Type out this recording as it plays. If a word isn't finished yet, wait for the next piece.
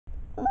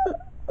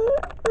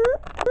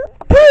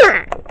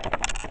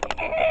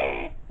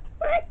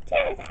What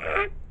just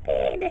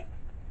happened?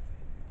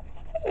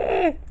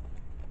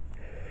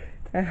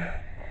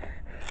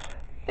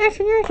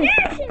 Yoshi, Yoshi.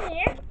 Yoshi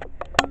here.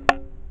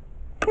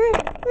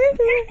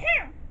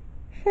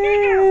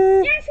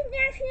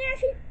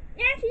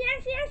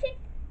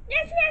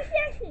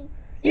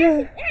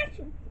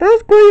 Yoshi. That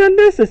was quite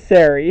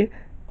unnecessary.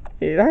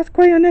 That's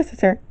quite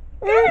unnecessary.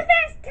 Do the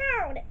best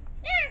toad.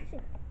 Yoshi.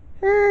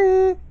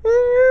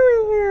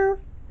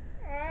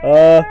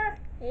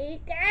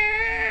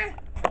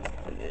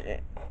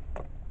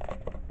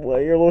 What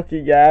you're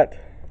looking at?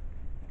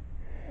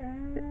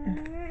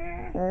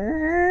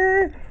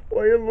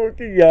 What you're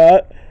looking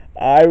at?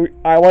 I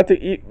want to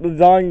eat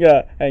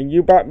lasagna, and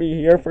you brought me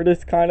here for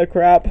this kind of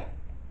crap.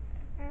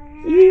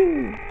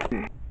 You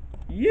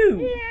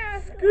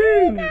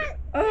screwed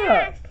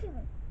us.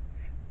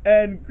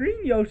 And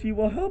Green Yoshi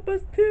will help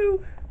us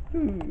too.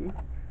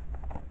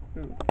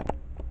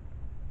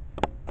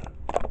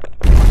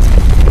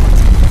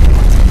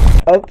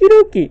 Okie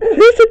dokie.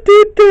 Who should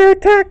do the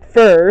attack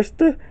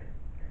first?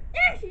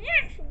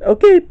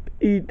 Okay,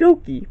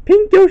 dokie.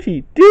 Pink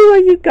Yoshi, do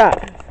what you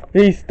got.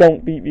 Please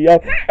don't beat me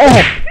up.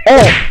 Ow.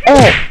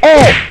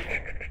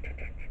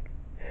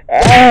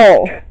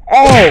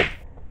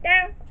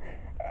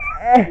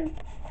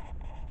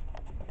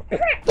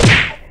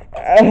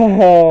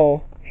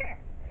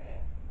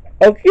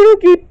 Okie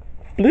dokie.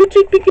 Blue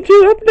Cheek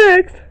Pikachu up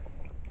next.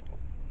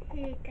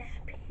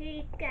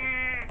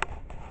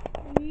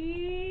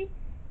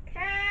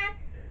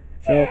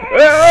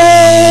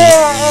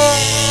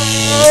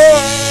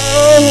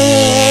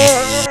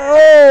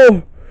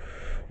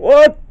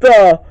 What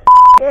the?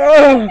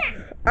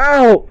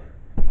 Ow!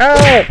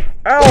 Ouch!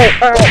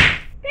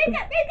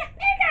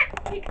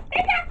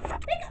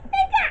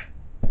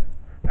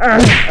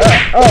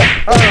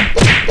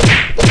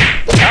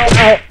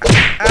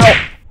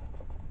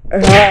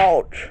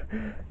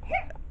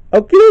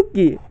 Okie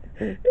dokie.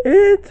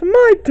 It's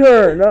my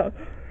turn.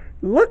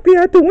 Luckily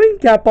I have the wing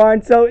cap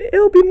on, so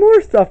it'll be more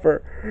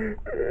suffer.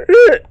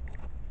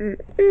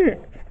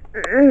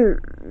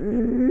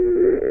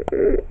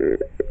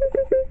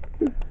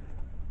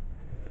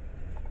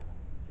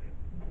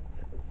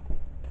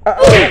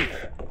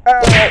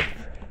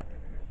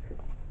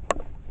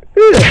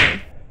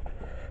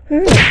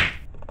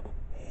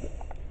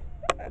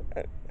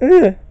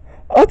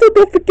 Also,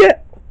 don't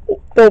forget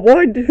the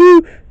one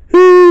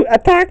who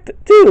attacked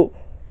too,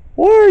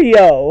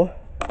 Wario.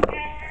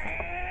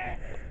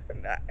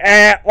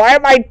 What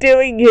am I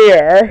doing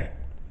here?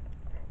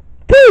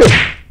 Pooh!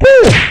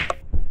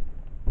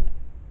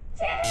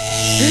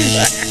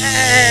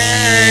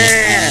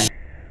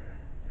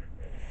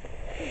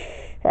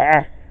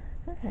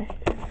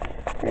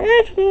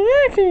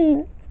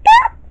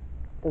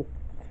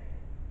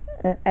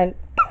 And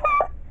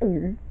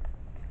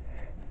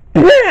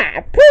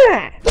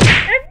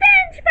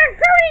Revenge for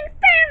hurting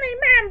family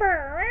member.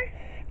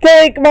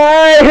 take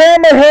my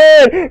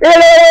hammerhead!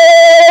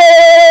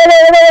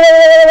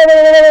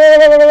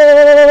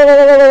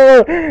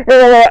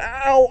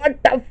 Ow,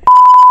 what the f***?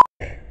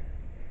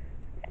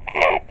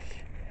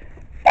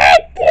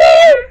 Thank you!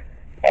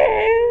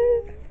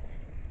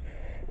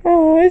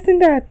 Oh, isn't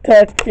that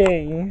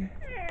touching?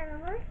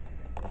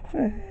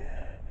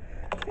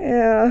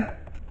 Yeah.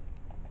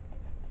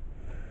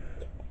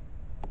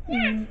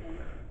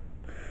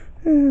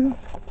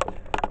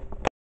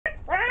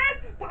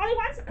 Polly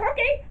wants a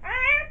cookie.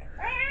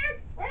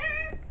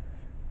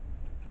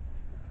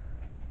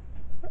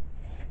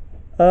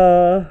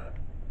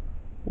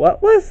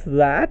 What was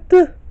that?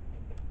 Also,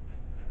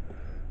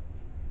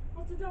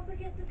 don't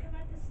forget to come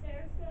up the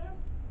stairs,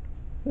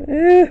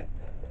 though.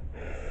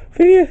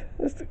 Please,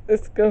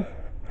 let's go.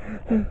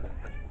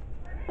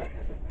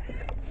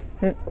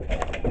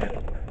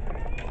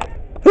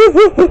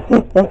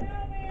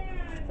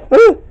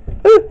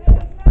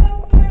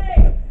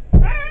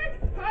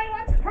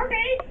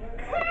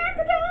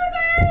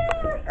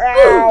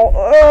 Ow!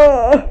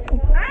 Ow!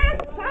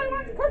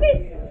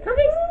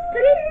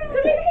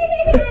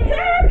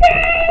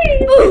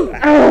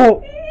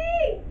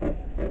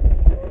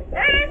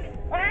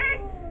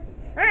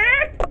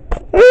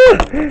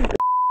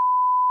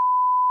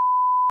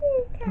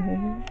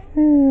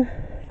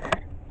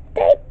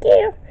 Thank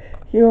you.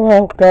 You're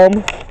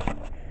welcome.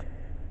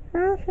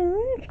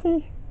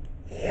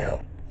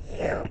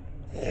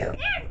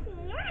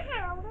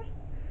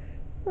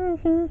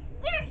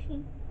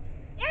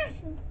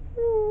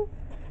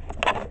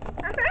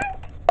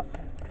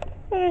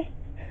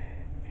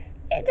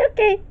 It's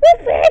okay. We're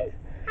friends.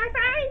 High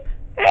five.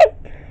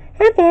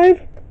 High five.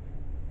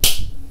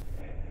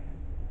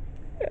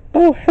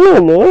 Oh,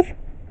 hello, love.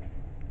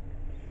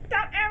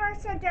 Don't ever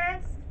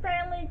suggest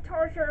family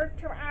torture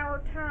to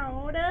our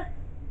toad.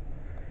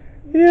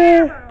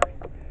 Yeah.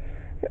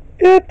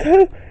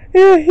 Never.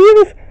 Yeah, he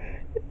was.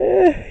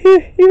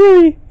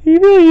 He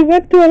really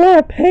went through a lot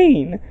of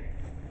pain.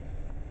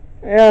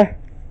 Yeah.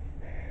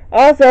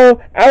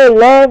 Also, I would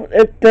love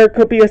if there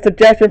could be a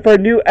suggestion for a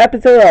new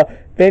episode of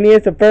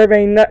Phineas and Ferb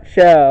in a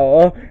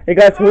Nutshell.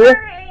 Because Or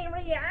a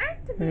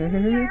react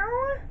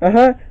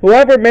video.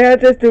 whoever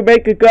manages to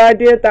make a good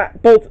idea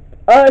that both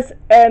us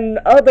and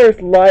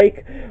others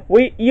like,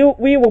 we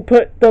will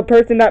put the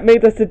person that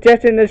made the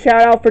suggestion in a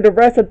shout out for the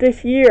rest of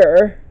this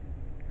year.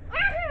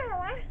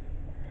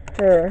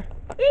 Sure.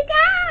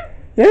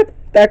 Yep,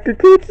 that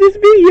concludes this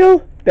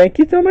video. Thank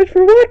you so much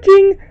for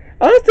watching.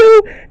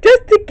 Also,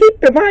 just to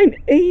keep in mind,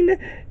 in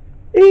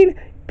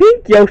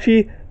Pink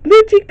Yoshi,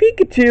 Blue Cheek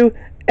Pikachu,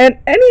 and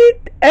any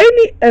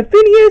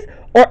Phineas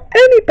or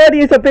anybody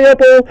is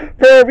available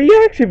for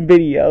reaction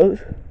videos.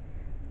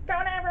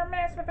 Don't ever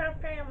mess with a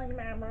family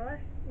member.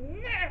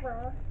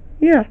 Never.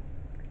 Yeah.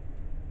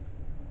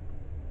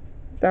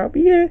 That'll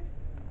be it.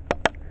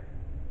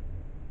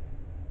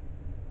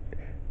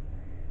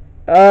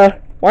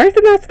 Why does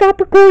it not stop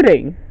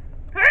recording?